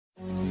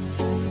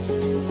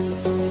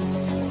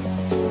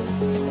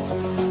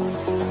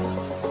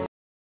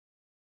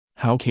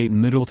How Kate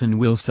Middleton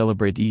will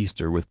celebrate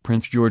Easter with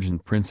Prince George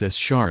and Princess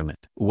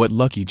Charlotte. What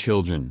lucky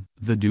children.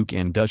 The Duke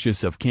and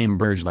Duchess of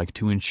Cambridge like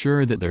to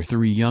ensure that their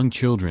three young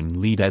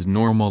children lead as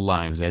normal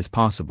lives as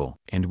possible.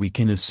 And we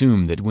can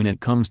assume that when it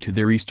comes to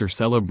their Easter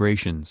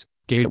celebrations,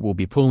 Kate will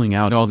be pulling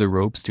out all the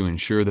ropes to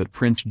ensure that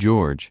Prince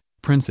George,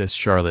 Princess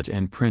Charlotte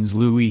and Prince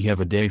Louis have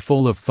a day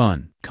full of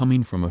fun.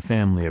 Coming from a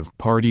family of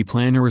party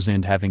planners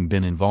and having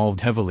been involved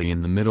heavily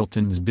in the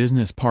Middletons'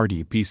 business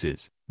party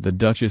pieces, the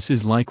Duchess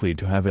is likely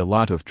to have a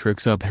lot of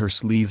tricks up her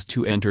sleeves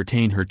to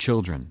entertain her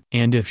children.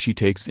 And if she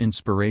takes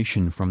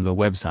inspiration from the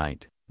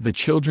website, the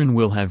children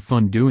will have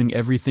fun doing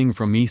everything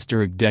from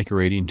Easter egg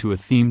decorating to a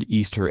themed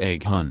Easter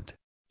egg hunt.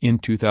 In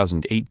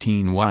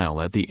 2018,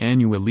 while at the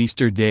annual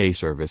Easter Day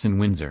service in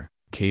Windsor,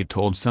 Kate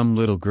told some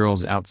little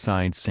girls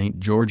outside St.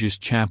 George's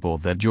Chapel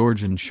that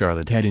George and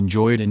Charlotte had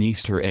enjoyed an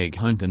Easter egg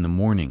hunt in the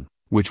morning,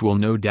 which will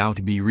no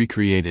doubt be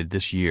recreated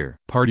this year.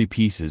 Party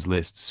Pieces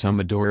lists some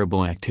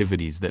adorable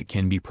activities that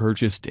can be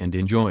purchased and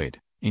enjoyed,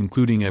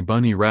 including a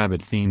bunny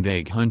rabbit-themed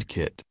egg hunt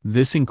kit.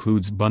 This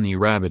includes bunny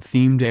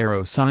rabbit-themed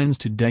arrow signs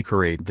to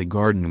decorate the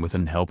garden with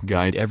and help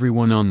guide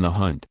everyone on the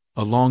hunt,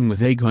 along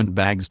with egg hunt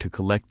bags to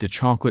collect the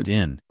chocolate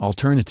in.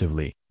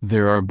 Alternatively,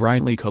 there are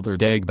brightly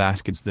colored egg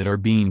baskets that are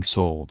being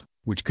sold,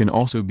 which can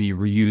also be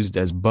reused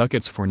as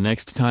buckets for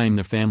next time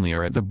the family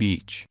are at the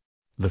beach.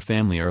 The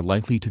family are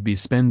likely to be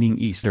spending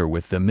Easter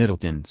with the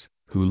Middletons,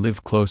 who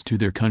live close to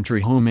their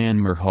country home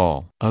Anmer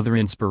Hall. Other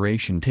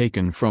inspiration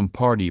taken from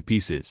Party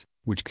Pieces,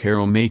 which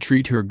Carol may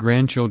treat her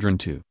grandchildren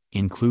to,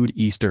 include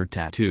Easter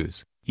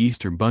tattoos,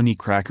 Easter bunny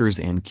crackers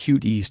and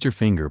cute Easter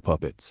finger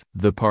puppets.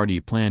 The party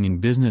planning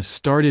business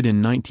started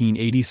in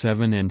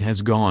 1987 and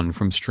has gone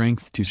from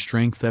strength to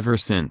strength ever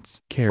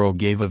since. Carol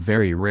gave a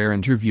very rare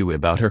interview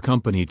about her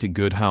company to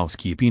Good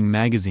Housekeeping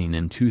magazine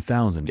in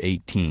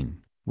 2018,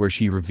 where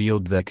she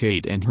revealed that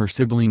Kate and her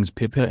siblings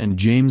Pippa and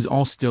James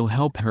all still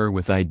help her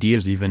with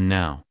ideas even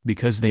now.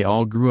 Because they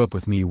all grew up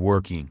with me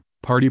working,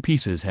 Party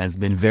Pieces has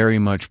been very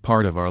much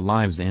part of our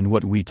lives and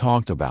what we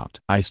talked about.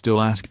 I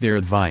still ask their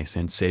advice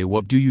and say,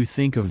 what do you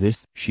think of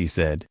this? She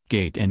said.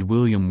 Kate and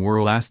William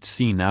were last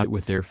seen out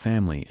with their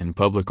family in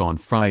public on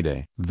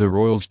Friday. The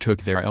royals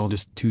took their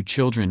eldest two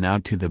children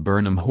out to the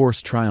Burnham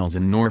Horse Trials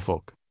in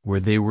Norfolk, where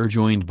they were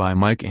joined by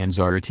Mike and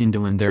Zara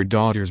Tindall and their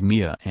daughters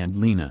Mia and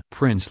Lena.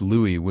 Prince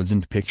Louis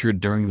wasn't pictured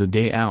during the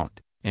day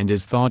out, and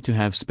is thought to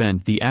have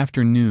spent the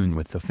afternoon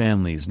with the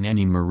family's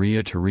nanny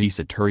Maria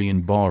Teresa Turri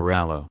in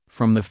Balrallo.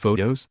 From the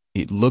photos,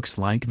 it looks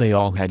like they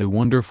all had a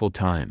wonderful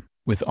time,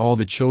 with all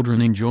the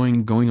children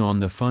enjoying going on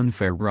the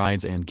funfair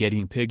rides and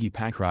getting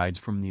piggyback rides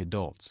from the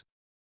adults.